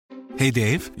Hey,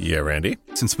 Dave. Yeah, Randy.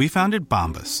 Since we founded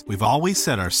Bombas, we've always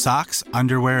said our socks,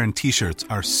 underwear, and T-shirts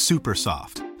are super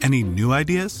soft. Any new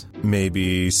ideas?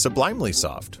 Maybe sublimely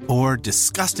soft. Or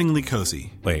disgustingly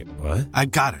cozy. Wait, what? I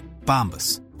got it.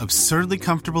 Bombas. Absurdly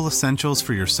comfortable essentials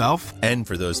for yourself and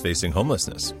for those facing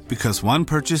homelessness. Because one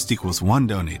purchased equals one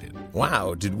donated.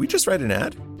 Wow, did we just write an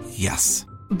ad? Yes.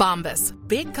 Bombas.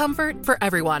 Big comfort for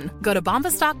everyone. Go to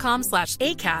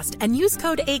bombas.com/ACAST and use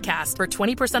code ACAST for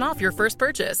 20% off your first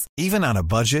purchase. Even on a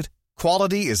budget,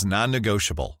 quality is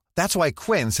non-negotiable. That's why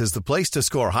Quince is the place to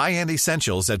score high-end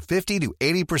essentials at 50 to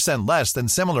 80% less than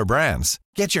similar brands.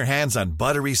 Get your hands on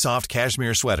buttery soft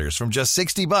cashmere sweaters from just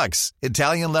 $60,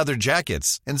 Italian leather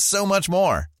jackets, and so much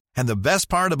more. And the best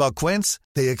part about Quince,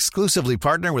 they exclusively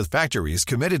partner with factories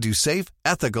committed to safe,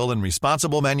 ethical, and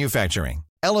responsible manufacturing.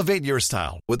 Elevate your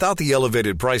style without the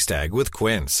elevated price tag with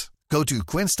Quince. Go to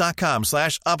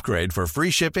quince.com/upgrade for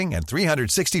free shipping and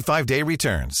 365-day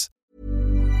returns.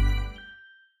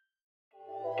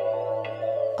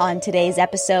 On today's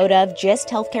episode of Gist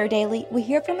Healthcare Daily, we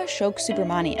hear from Ashok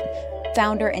Subramanian,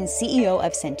 founder and CEO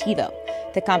of Centivo.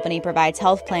 The company provides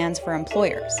health plans for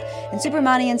employers. And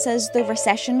Subramanian says the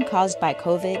recession caused by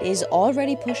COVID is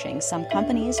already pushing some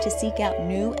companies to seek out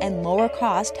new and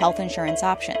lower-cost health insurance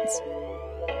options.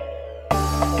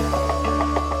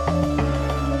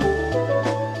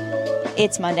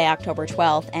 It's Monday, October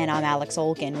 12th, and I'm Alex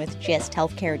Olgin with Gist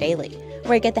Healthcare Daily,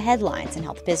 where I get the headlines in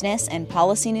health business and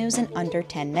policy news in under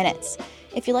 10 minutes.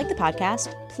 If you like the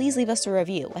podcast, please leave us a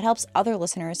review. It helps other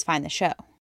listeners find the show.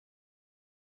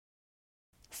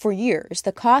 For years,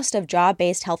 the cost of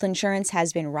job-based health insurance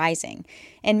has been rising,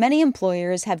 and many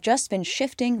employers have just been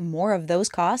shifting more of those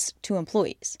costs to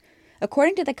employees.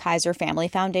 According to the Kaiser Family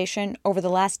Foundation, over the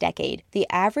last decade, the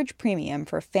average premium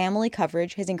for family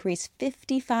coverage has increased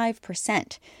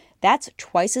 55%. That's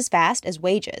twice as fast as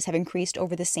wages have increased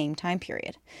over the same time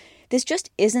period. This just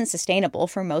isn't sustainable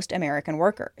for most American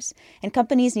workers, and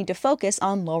companies need to focus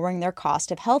on lowering their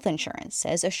cost of health insurance,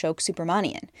 says Ashok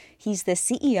Subramanian. He's the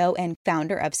CEO and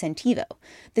founder of Centivo.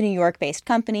 The New York-based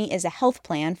company is a health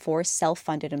plan for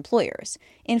self-funded employers.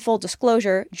 In full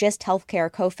disclosure, Gist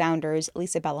Healthcare co-founders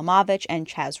Lisa Belamovich and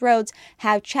Chaz Rhodes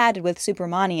have chatted with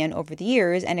Subramanian over the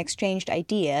years and exchanged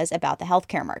ideas about the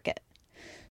healthcare market.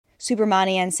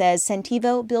 Subramanian says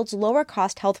Centivo builds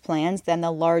lower-cost health plans than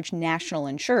the large national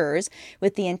insurers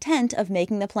with the intent of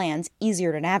making the plans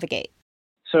easier to navigate.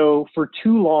 So for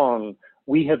too long,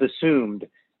 we have assumed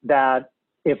that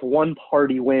if one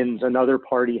party wins, another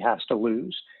party has to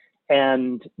lose,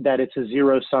 and that it's a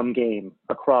zero-sum game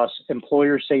across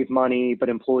employers save money, but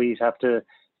employees have to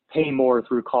pay more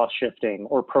through cost shifting,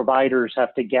 or providers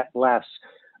have to get less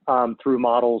through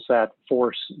models that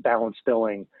force balanced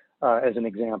billing. As an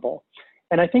example.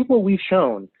 And I think what we've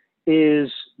shown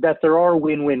is that there are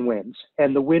win-win-wins,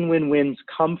 and the win-win-wins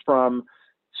come from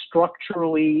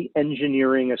structurally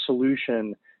engineering a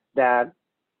solution that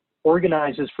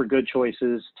organizes for good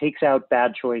choices, takes out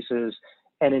bad choices,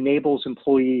 and enables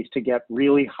employees to get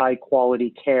really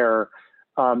high-quality care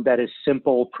that is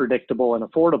simple, predictable, and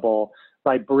affordable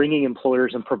by bringing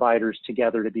employers and providers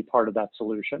together to be part of that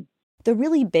solution. The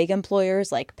really big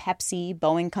employers like Pepsi,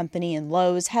 Boeing Company, and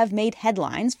Lowe's have made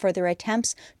headlines for their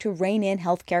attempts to rein in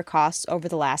healthcare costs over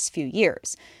the last few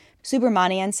years.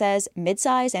 Subramanian says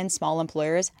midsize and small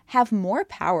employers have more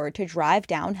power to drive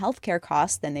down healthcare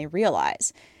costs than they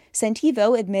realize.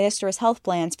 Centivo administers health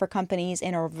plans for companies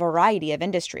in a variety of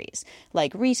industries,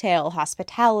 like retail,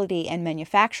 hospitality, and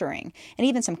manufacturing, and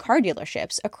even some car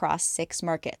dealerships across 6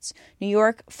 markets: New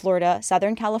York, Florida,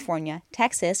 Southern California,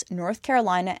 Texas, North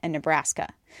Carolina, and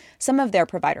Nebraska. Some of their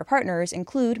provider partners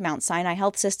include Mount Sinai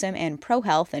Health System and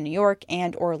ProHealth in New York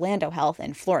and Orlando Health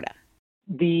in Florida.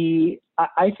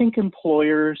 I think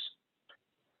employers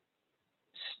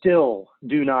still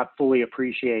do not fully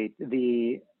appreciate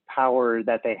the power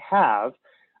that they have.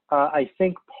 I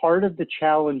think part of the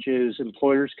challenge is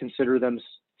employers consider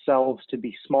themselves to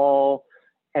be small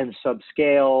and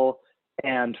subscale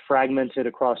and fragmented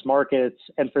across markets.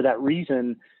 And for that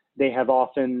reason, they have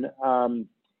often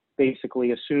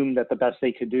basically assumed that the best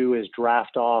they could do is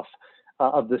draft off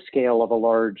of the scale of a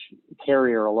large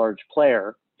carrier, a large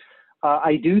player.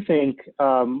 I do think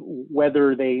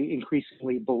whether they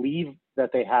increasingly believe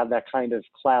that they have that kind of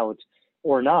clout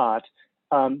or not,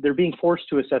 they're being forced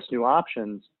to assess new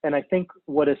options. And I think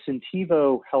what a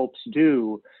Centivo helps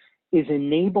do is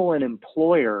enable an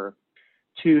employer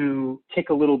to kick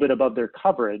a little bit above their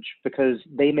coverage, because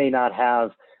they may not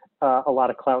have a lot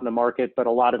of clout in the market, but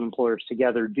a lot of employers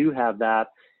together do have that.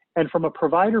 And from a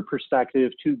provider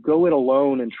perspective, to go it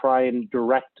alone and try and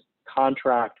direct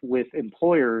contract with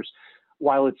employers,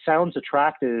 while it sounds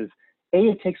attractive, A,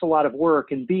 it takes a lot of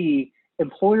work, and B,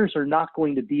 employers are not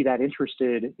going to be that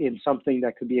interested in something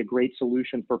that could be a great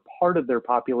solution for part of their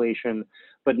population,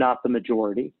 but not the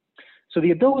majority. So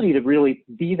the ability to really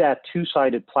be that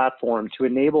two-sided platform to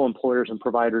enable employers and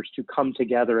providers to come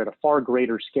together at a far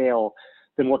greater scale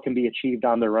than what can be achieved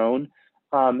on their own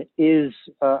is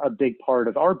a big part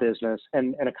of our business,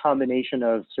 and a combination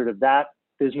of sort of that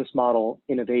business model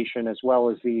innovation as well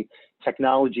as the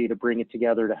technology to bring it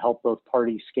together to help both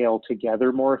parties scale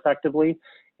together more effectively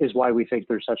is why we think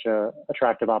there's such an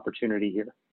attractive opportunity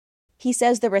here. He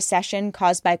says the recession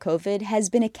caused by COVID has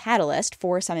been a catalyst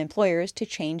for some employers to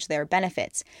change their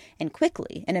benefits, and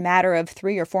quickly, in a matter of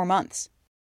 3 or 4 months.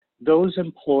 Those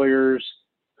employers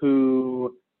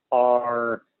who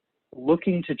are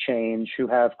looking to change, who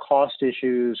have cost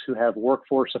issues, who have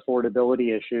workforce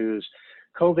affordability issues,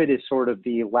 COVID is sort of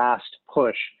the last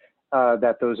push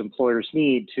that those employers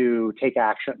need to take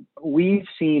action. We've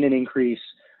seen an increase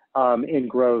in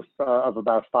growth of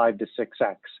about 5 to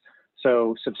 6x.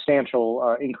 So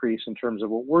substantial increase in terms of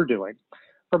what we're doing.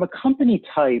 From a company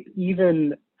type,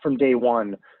 even from day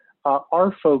one,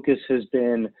 our focus has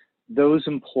been those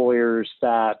employers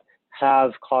that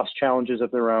have cost challenges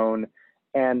of their own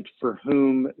and for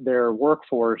whom their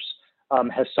workforce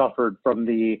has suffered from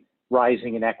the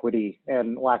rising inequity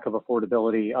and lack of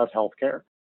affordability of healthcare.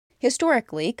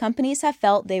 Historically, companies have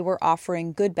felt they were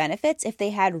offering good benefits if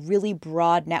they had really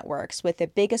broad networks with the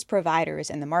biggest providers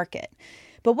in the market.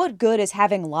 But what good is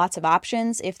having lots of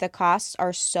options if the costs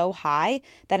are so high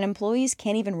that employees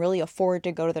can't even really afford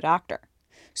to go to the doctor?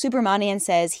 Subramanian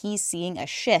says he's seeing a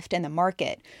shift in the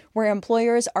market where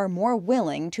employers are more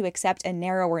willing to accept a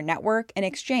narrower network in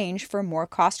exchange for more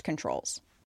cost controls.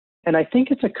 And I think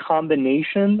it's a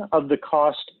combination of the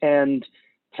cost and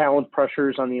talent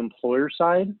pressures on the employer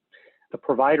side. The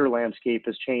provider landscape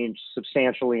has changed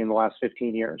substantially in the last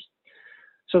 15 years.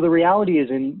 So the reality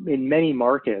is in many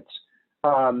markets,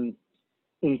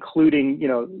 including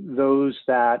those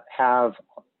that have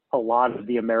a lot of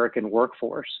the American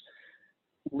workforce,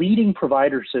 leading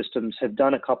provider systems have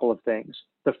done a couple of things.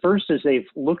 The first is they've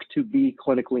looked to be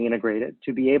clinically integrated,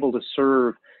 to be able to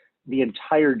serve the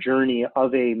entire journey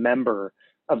of a member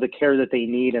of the care that they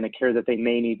need and a care that they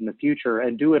may need in the future,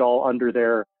 and do it all under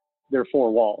their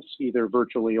 4 walls, either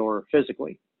virtually or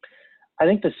physically. I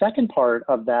think the second part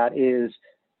of that is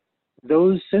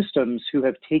those systems who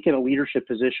have taken a leadership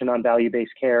position on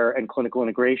value-based care and clinical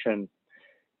integration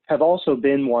have also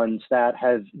been ones that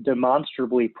have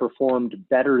demonstrably performed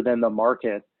better than the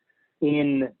market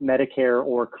in Medicare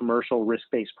or commercial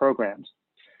risk-based programs.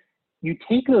 You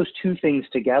take those two things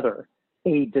together,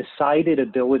 a decided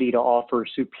ability to offer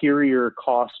superior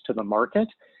cost to the market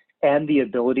and the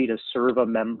ability to serve a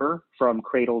member from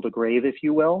cradle to grave, if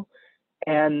you will.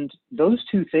 And those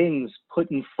two things put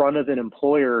in front of an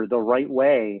employer the right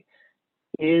way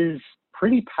is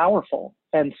pretty powerful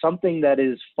and something that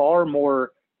is far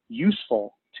more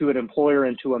useful to an employer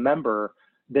and to a member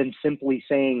than simply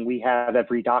saying we have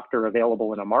every doctor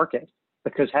available in a market.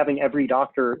 Because having every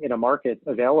doctor in a market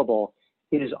available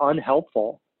is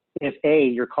unhelpful if A,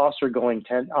 your costs are going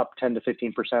up 10 to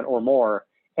 15% or more,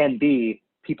 and B,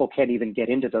 people can't even get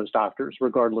into those doctors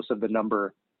regardless of the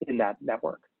number in that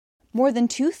network. More than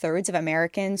 2/3 of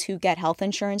Americans who get health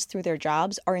insurance through their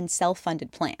jobs are in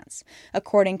self-funded plans,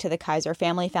 according to the Kaiser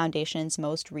Family Foundation's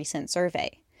most recent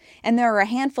survey. And there are a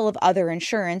handful of other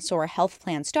insurance or health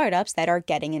plan startups that are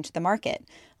getting into the market,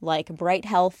 like Bright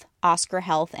Health, Oscar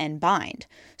Health, and Bind.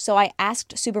 So I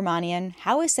asked Subramanian,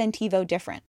 how is Centivo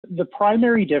different? The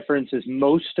primary difference is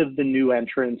most of the new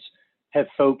entrants have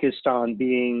focused on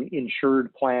being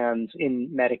insured plans in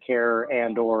Medicare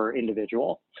and or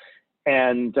individual.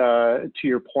 And to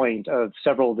your point of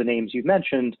several of the names you've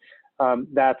mentioned,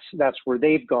 that's where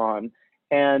they've gone.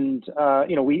 And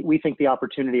we think the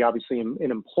opportunity, obviously,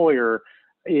 in employer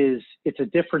it's a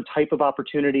different type of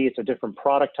opportunity. It's a different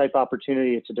product type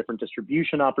opportunity. It's a different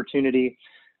distribution opportunity,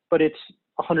 but it's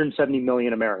 170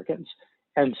 million Americans.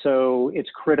 And so it's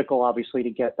critical, obviously, to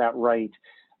get that right.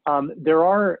 There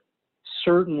are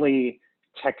certainly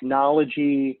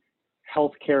technology,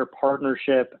 healthcare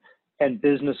partnership, and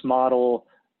business model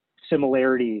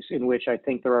similarities in which I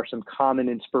think there are some common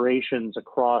inspirations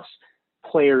across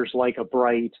players like a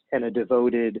Bright and a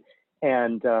Devoted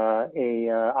and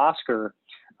a Oscar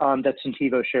that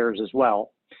Centivo shares as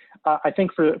well. I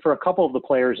think for a couple of the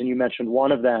players, and you mentioned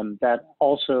one of them that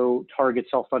also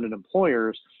targets self-funded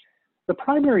employers, the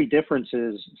primary difference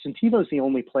is Centivo is the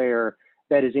only player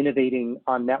that is innovating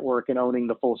on network and owning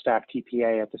the full stack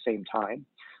TPA at the same time.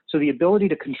 So the ability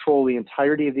to control the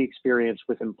entirety of the experience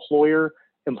with employer,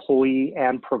 employee,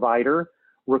 and provider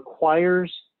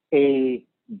requires a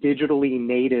digitally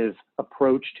native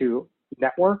approach to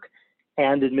network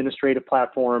and administrative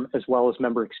platform, as well as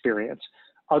member experience.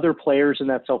 Other players in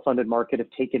that self-funded market have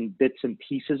taken bits and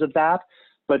pieces of that,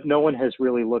 but no one has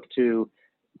really looked to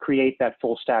create that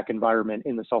full stack environment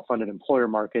in the self-funded employer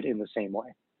market in the same way.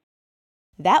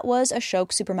 That was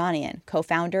Ashok Subramanian,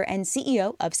 co-founder and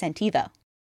CEO of Centevo.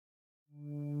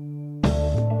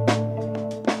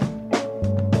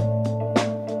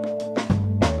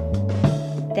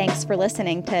 Thanks for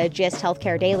listening to GIST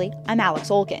Healthcare Daily. I'm Alex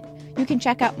Olkin. You can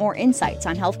check out more insights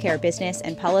on healthcare business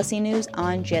and policy news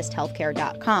on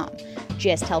gisthealthcare.com.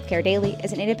 GIST Healthcare Daily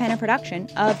is an independent production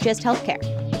of GIST Healthcare.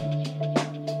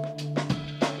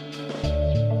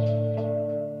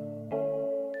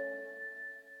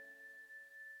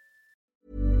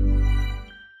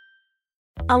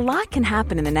 A lot can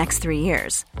happen in the next 3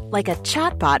 years. Like a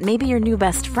chatbot may be your new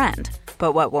best friend.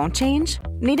 But what won't change?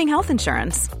 Needing health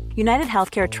insurance. United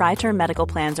Healthcare Tri-Term Medical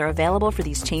Plans are available for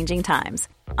these changing times.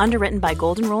 Underwritten by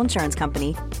Golden Rule Insurance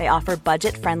Company, they offer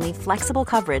budget-friendly, flexible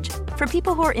coverage for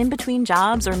people who are in between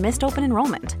jobs or missed open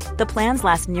enrollment. The plans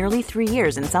last nearly 3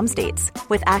 years in some states,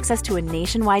 with access to a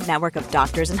nationwide network of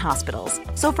doctors and hospitals.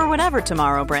 So for whatever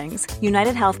tomorrow brings,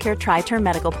 United Healthcare Tri-Term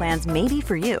Medical Plans may be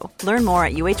for you. Learn more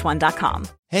at UH1.com.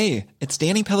 Hey, it's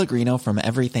Danny Pellegrino from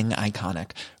Everything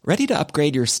Iconic. Ready to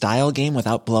upgrade your style game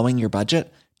without blowing your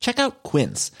budget? Check out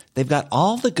Quince. They've got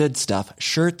all the good stuff,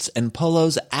 shirts and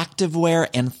polos, activewear,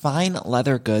 and fine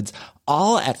leather goods,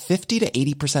 all at 50 to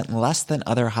 80% less than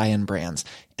other high-end brands.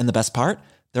 And the best part?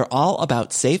 They're all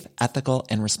about safe, ethical,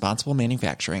 and responsible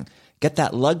manufacturing. Get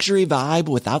that luxury vibe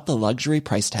without the luxury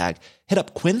price tag. Hit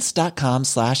up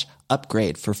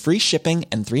quince.com/upgrade for free shipping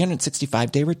and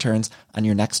 365-day returns on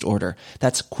your next order.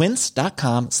 That's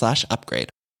quince.com/upgrade.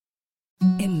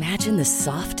 Imagine the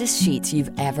softest sheets you've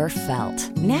ever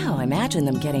felt. Now imagine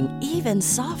them getting even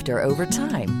softer over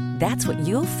time. That's what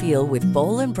you'll feel with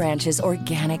Boll & Branch's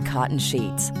organic cotton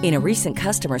sheets. In a recent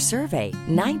customer survey,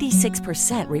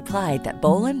 96% replied that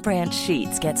Boll & Branch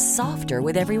sheets get softer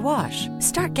with every wash.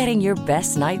 Start getting your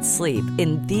best night's sleep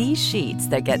in these sheets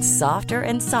that get softer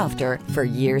and softer for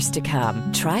years to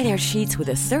come. Try their sheets with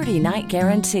a 30-night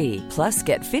guarantee. Plus,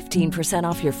 get 15%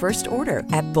 off your first order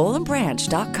at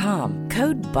bollandbranch.com.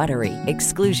 Code BUTTERY.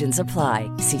 Exclusions apply.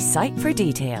 See site for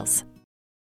details.